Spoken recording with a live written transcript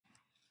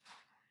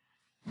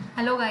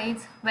Hello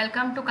guys,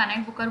 welcome to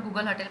Connect Booker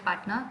Google Hotel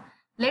Partner.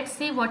 Let's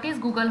see what is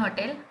Google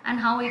Hotel and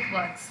how it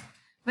works.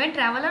 When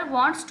traveler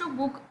wants to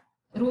book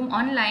room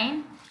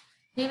online,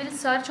 he will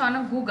search on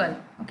a Google.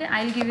 Okay,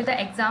 I'll give you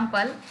the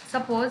example.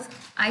 Suppose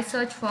I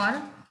search for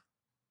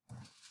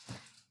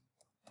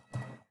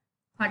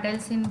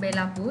hotels in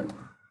Belapur,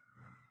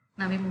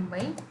 Navi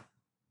Mumbai.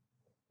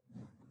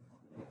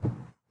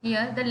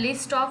 Here the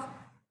list of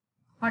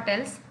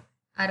hotels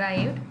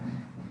arrived.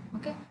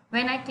 Okay,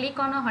 when I click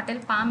on a hotel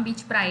Palm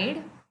Beach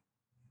Pride,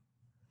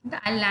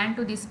 I'll land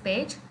to this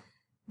page.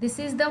 This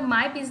is the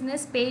My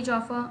Business page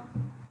of a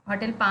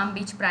Hotel Palm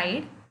Beach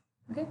Pride.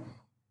 Okay,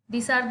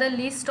 these are the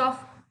list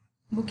of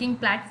booking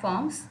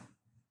platforms.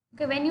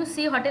 Okay, when you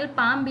see Hotel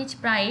Palm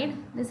Beach Pride,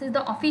 this is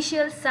the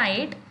official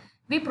site.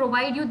 We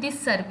provide you this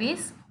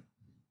service.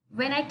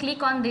 When I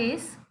click on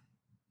this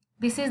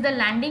is the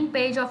landing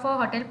page of a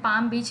Hotel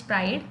Palm Beach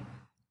Pride.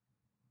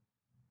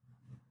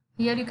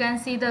 Here you can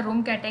see the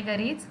room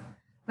categories.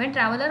 When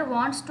traveler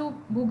wants to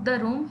book the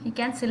room, he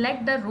can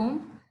select the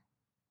room.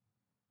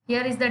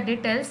 Here is the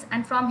details,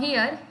 and from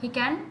here he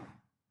can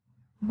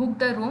book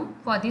the room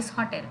for this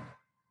hotel.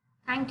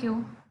 Thank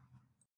you.